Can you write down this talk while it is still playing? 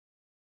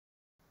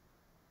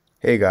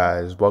Hey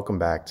guys, welcome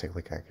back to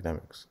Click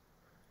Academics.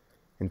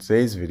 In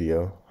today's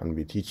video, I'm going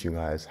to be teaching you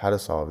guys how to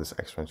solve this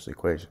exponential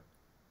equation.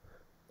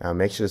 Now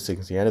make sure to stick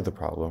to the end of the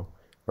problem,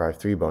 where I have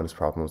 3 bonus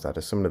problems that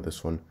are similar to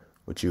this one,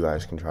 which you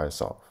guys can try to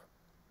solve.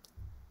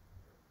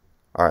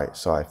 Alright,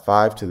 so I have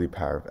 5 to the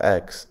power of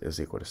x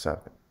is equal to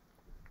 7.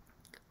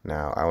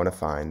 Now I want to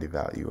find the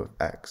value of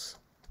x.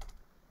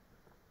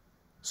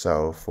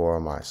 So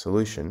for my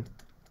solution,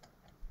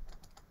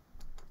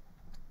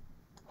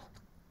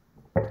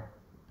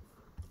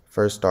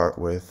 first start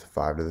with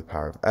 5 to the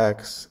power of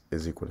x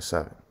is equal to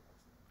 7.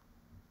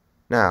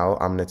 Now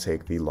I'm going to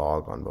take the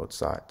log on both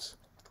sides.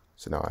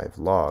 So now I have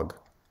log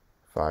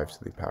 5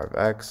 to the power of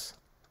x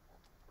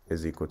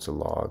is equal to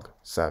log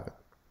 7.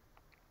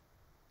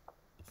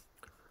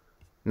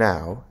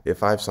 Now,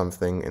 if I have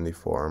something in the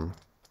form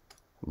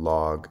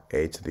log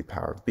a to the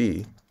power of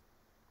b,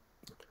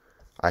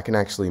 I can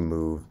actually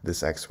move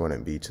this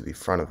exponent b to the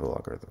front of the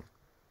logarithm.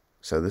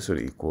 So this would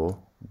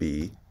equal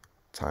b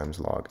times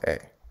log a.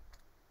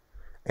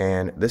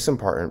 And this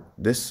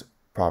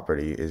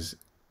property is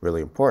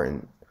really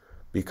important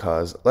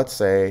because let's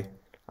say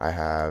I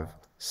have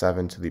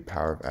 7 to the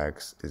power of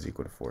x is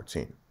equal to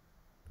 14.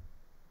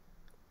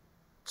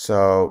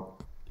 So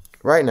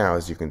right now,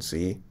 as you can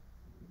see,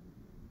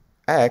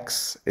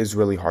 x is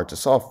really hard to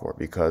solve for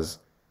because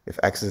if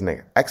x is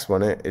an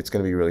exponent, it's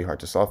going to be really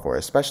hard to solve for,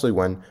 especially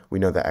when we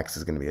know that x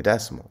is going to be a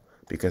decimal,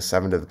 because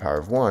 7 to the power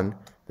of 1,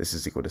 this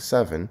is equal to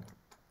 7,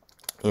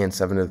 and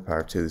 7 to the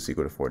power of 2 is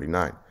equal to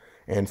 49.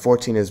 And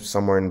 14 is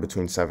somewhere in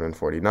between 7 and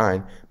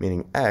 49,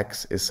 meaning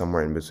x is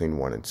somewhere in between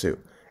 1 and 2.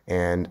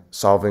 And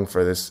solving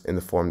for this in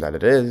the form that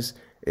it is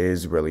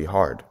really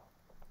hard.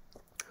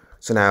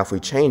 So now if we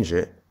change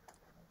it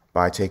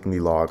by taking the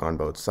log on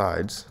both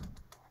sides,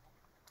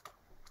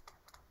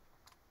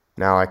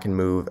 now I can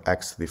move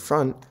x to the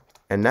front,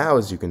 and now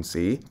as you can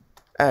see,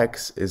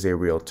 x is a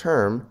real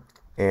term,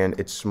 and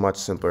it's much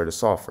simpler to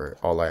solve for.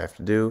 All I have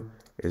to do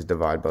is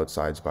divide both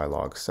sides by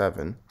log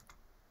 7.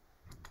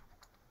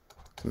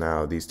 So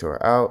now these two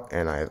are out,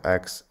 and I have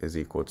x is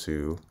equal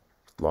to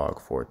log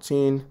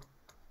 14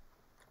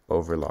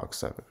 over log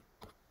 7.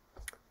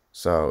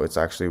 So it's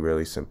actually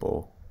really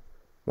simple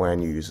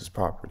when you use this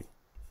property.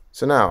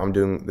 So now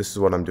this is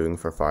what I'm doing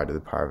for 5 to the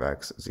power of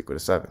x is equal to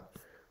 7.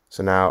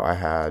 So now I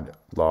had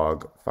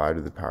log 5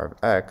 to the power of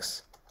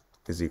x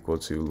is equal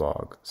to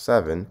log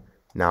 7.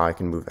 Now I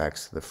can move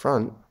x to the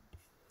front.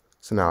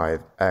 So now I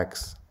have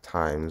x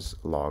times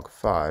log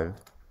 5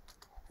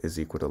 is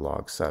equal to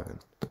log 7.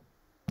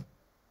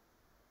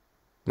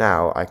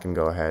 Now I can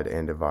go ahead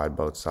and divide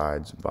both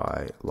sides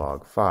by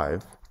log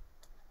 5.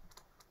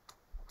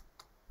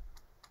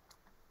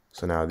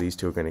 So now these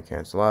two are going to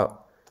cancel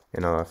out,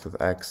 and I'm left with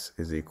x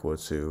is equal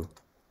to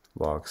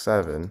log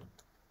 7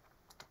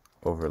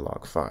 over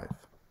log 5.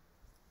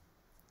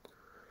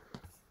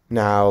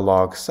 Now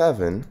log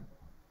 7,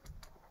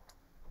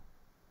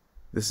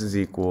 this is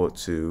equal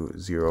to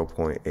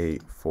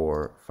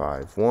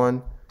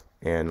 0.8451,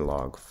 and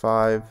log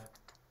 5,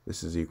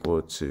 this is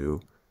equal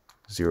to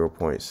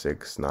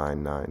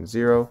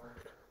 0.6990.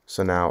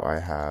 So now I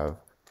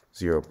have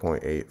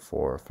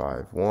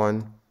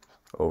 0.8451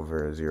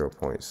 over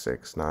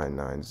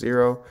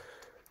 0.6990,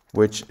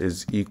 which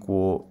is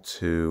equal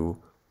to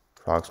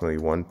approximately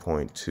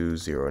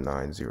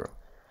 1.2090.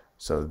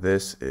 So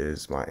this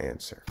is my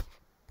answer.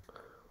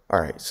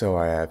 Alright, so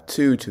I have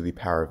 2 to the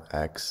power of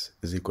x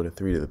is equal to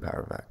 3 to the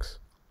power of x.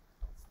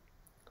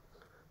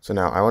 So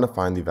now I want to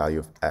find the value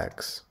of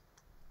x.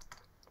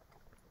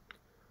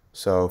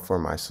 So for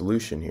my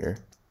solution here,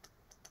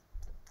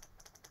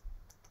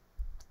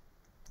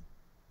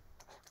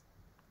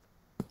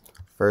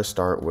 first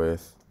start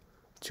with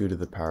 2 to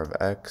the power of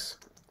x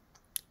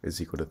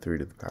is equal to 3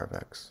 to the power of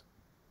x.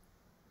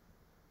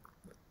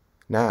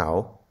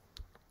 Now,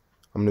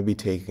 I'm going to be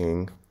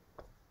taking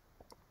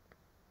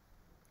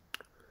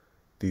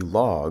the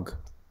log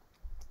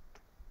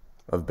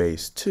of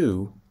base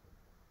 2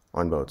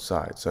 on both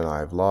sides. So now I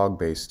have log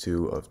base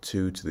 2 of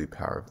 2 to the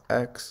power of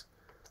x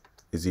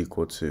is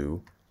equal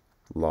to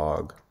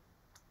log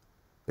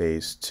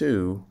base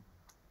 2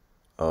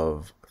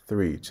 of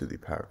 3 to the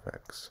power of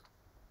x.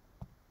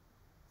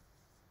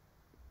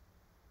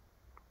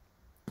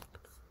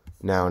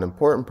 Now, an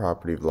important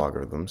property of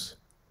logarithms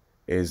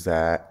is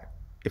that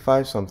if I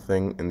have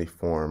something in the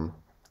form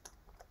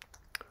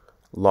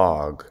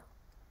log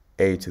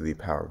a to the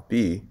power of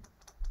b,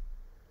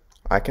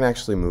 I can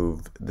actually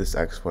move this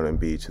exponent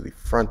b to the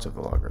front of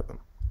the logarithm.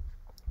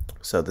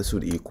 So this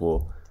would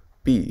equal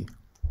b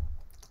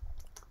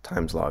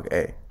times log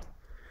a.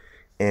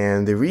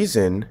 And the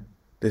reason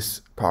this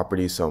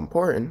property is so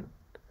important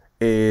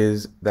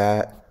is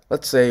that,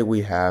 let's say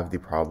we have the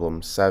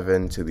problem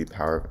 7 to the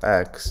power of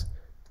x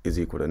is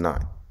equal to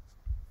 9.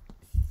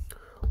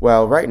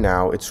 Well, right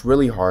now, it's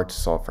really hard to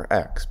solve for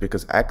x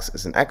because x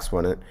is an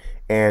exponent,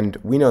 and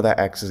we know that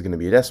x is going to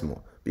be a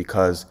decimal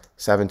because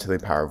 7 to the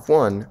power of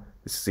 1,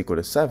 this is equal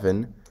to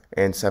 7,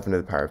 and 7 to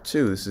the power of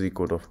 2, this is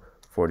equal to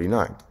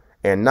 49.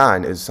 And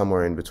 9 is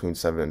somewhere in between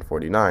 7 and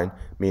 49,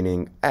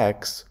 meaning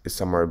x is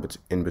somewhere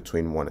in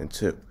between 1 and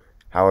 2.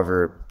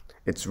 However,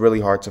 it's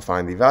really hard to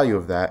find the value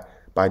of that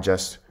by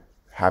just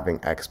having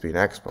x be an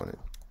exponent.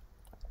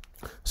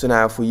 So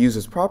now if we use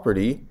this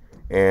property,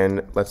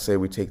 and let's say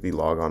we take the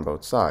log on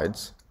both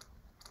sides,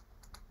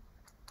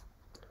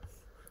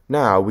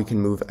 now we can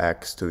move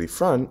x to the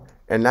front,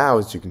 and now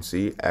as you can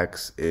see,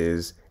 x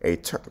is a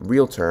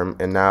real term,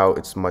 and now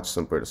it's much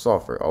simpler to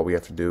solve for. All we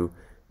have to do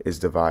is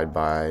divide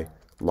by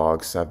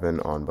log 7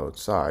 on both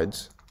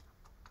sides,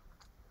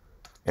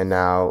 and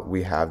now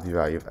we have the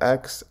value of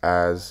x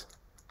as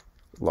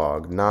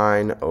log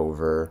 9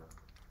 over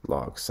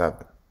log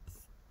 7.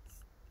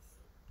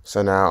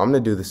 So now I'm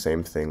going to do the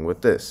same thing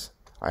with this.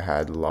 I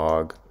had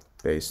log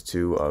base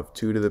 2 of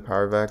 2 to the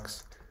power of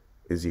x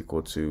is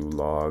equal to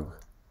log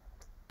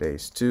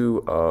base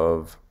 2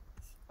 of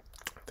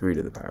 3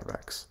 to the power of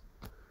x.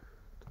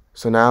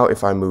 So now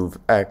if I move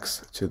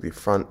x to the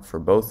front for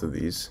both of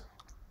these,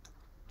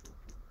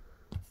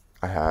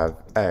 I have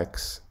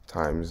x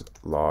times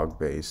log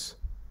base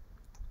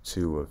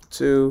 2 of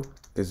 2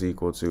 is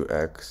equal to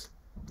x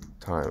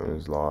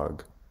times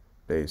log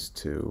base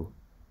 2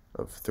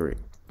 of 3.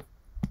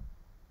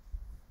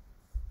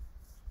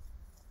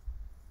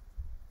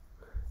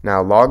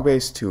 Now log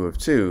base 2 of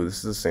 2, this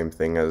is the same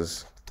thing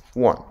as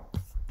 1.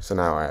 So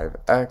now I have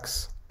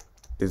x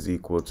is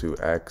equal to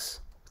x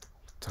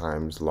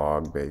times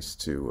log base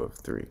 2 of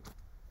 3.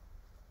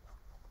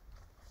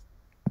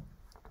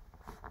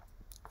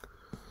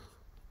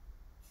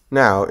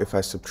 Now if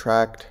I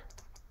subtract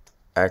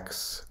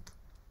x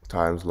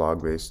times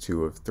log base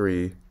 2 of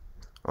 3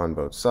 on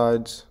both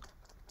sides,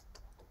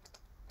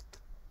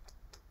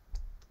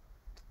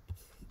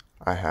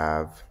 I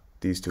have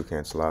these two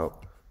cancel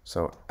out.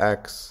 So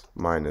x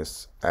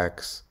minus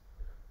x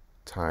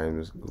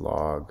times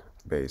log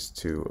base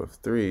 2 of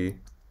 3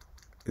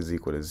 is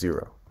equal to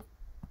 0.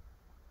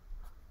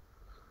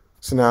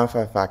 So now if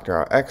I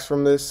factor out x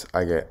from this,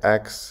 I get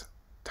x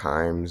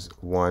times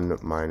 1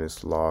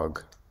 minus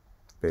log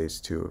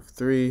base 2 of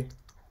 3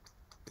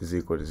 is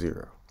equal to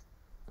 0.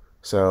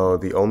 So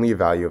the only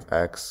value of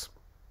x,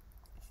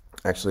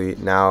 actually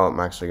now I'm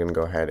actually going to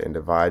go ahead and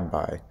divide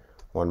by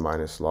 1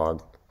 minus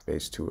log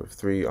base 2 of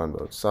 3 on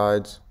both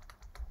sides.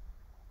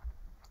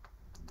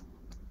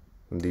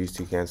 And these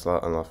two cancel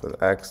out, and left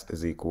with x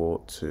is equal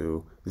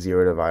to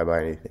 0 divided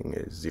by anything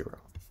is 0.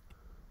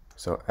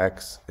 So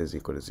x is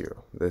equal to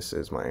 0. This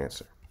is my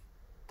answer.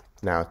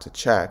 Now to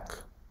check,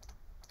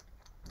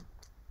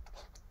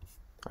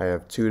 I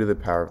have 2 to the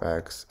power of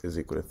x is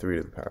equal to 3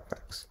 to the power of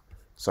x.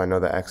 So I know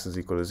that x is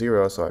equal to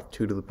 0, so I have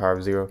 2 to the power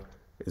of 0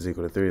 is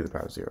equal to 3 to the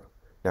power of 0.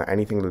 Now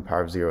anything to the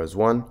power of 0 is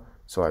 1,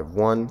 so I have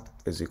 1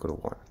 is equal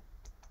to 1.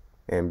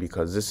 And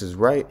because this is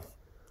right,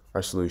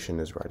 our solution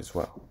is right as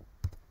well.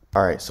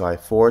 Alright, so I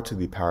have 4 to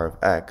the power of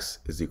x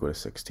is equal to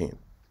 16.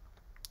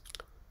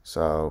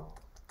 So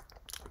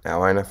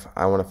now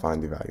I want to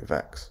find the value of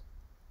x.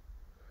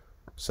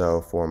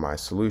 So for my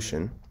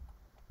solution,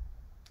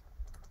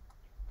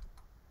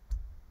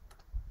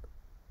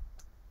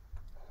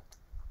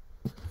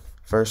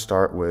 first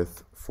start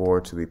with 4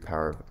 to the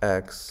power of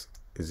x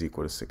is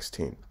equal to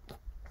 16.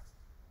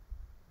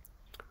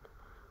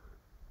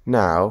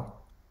 Now,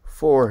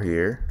 4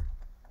 here,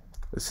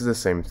 this is the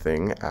same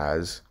thing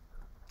as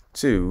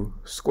 2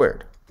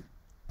 squared.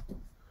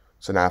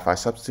 So now if I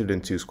substitute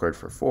in 2 squared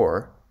for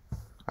 4,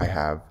 I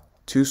have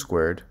 2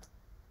 squared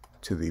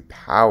to the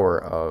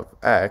power of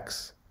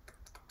x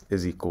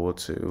is equal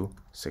to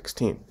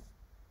 16.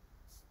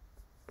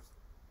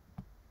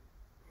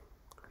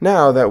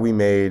 Now that we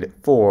made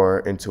 4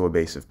 into a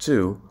base of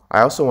 2,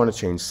 I also want to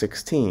change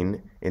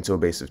 16 into a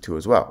base of 2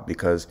 as well,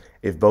 because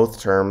if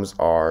both terms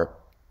are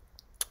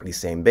the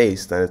same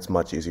base, then it's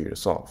much easier to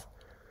solve.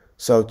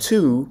 So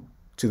 2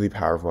 to the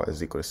power of what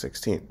is equal to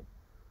 16?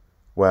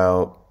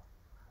 Well,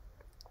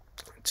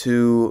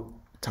 2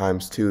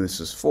 times 2,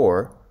 this is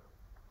 4.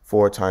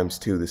 4 times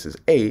 2, this is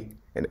 8.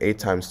 And 8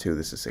 times 2,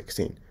 this is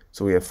 16.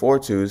 So we have 4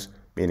 2's,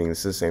 meaning this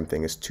is the same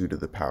thing as 2 to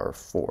the power of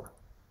 4.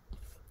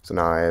 So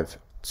now I have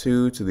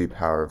 2 to the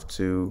power of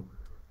 2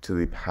 to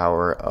the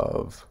power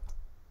of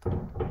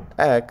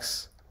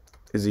x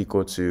is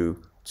equal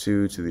to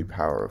 2 to the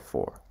power of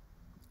 4.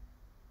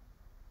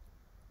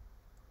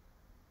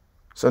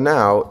 So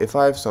now, if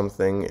I have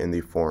something in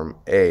the form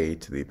a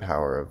to the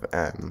power of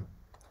m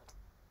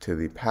to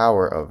the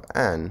power of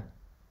n,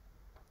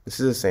 this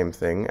is the same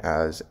thing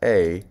as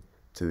a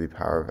to the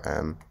power of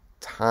m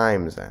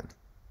times n.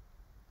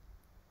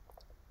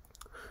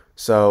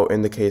 So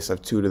in the case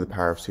of 2 to the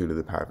power of 2 to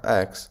the power of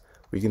x,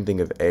 we can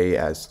think of a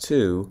as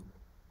 2,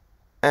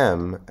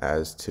 m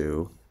as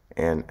 2,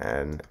 and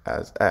n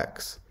as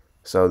x.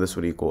 So this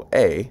would equal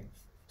a,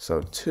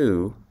 so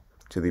 2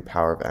 to the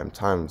power of m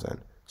times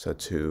n. So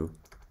 2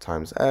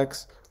 times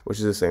x, which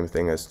is the same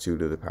thing as 2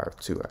 to the power of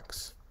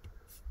 2x.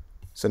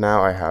 So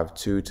now I have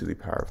 2 to the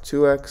power of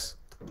 2x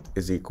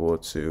is equal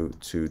to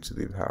 2 to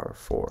the power of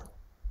 4.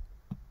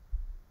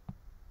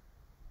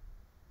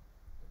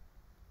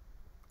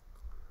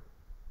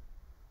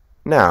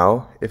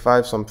 Now, if I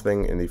have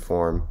something in the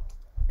form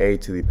a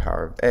to the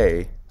power of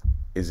a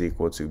is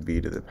equal to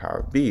b to the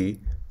power of b,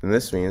 then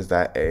this means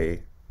that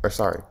if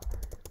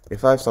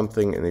I have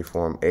something in the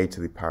form a to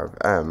the power of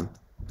m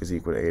is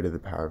equal to a to the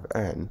power of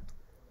n,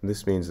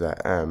 this means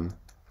that m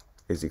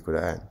is equal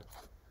to n.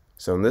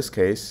 So in this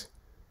case,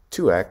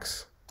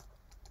 2x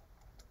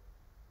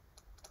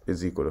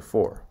is equal to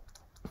 4.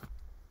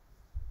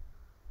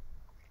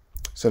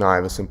 So now I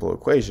have a simple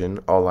equation.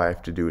 All I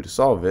have to do to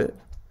solve it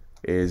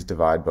is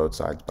divide both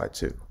sides by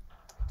 2.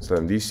 So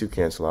then these two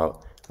cancel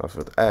out. I'm left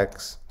with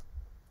x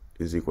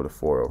is equal to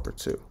 4 over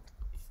 2.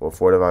 Well,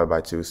 4 divided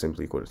by 2 is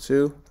simply equal to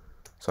 2.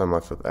 So I'm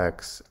left with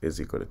x is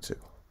equal to 2.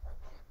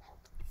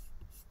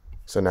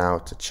 So now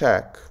to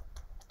check,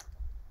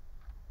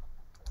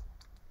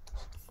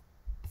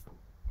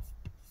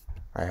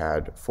 I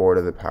had 4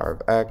 to the power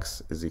of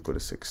x is equal to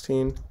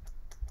 16.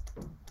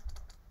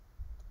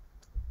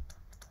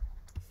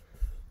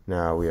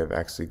 Now we have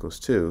x equals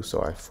 2,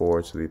 so I have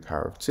 4 to the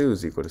power of 2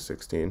 is equal to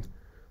 16.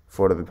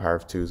 4 to the power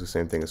of 2 is the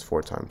same thing as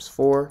 4 times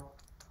 4,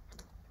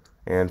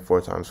 and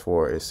 4 times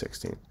 4 is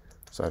 16.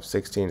 So I have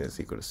 16 is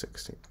equal to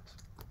 16.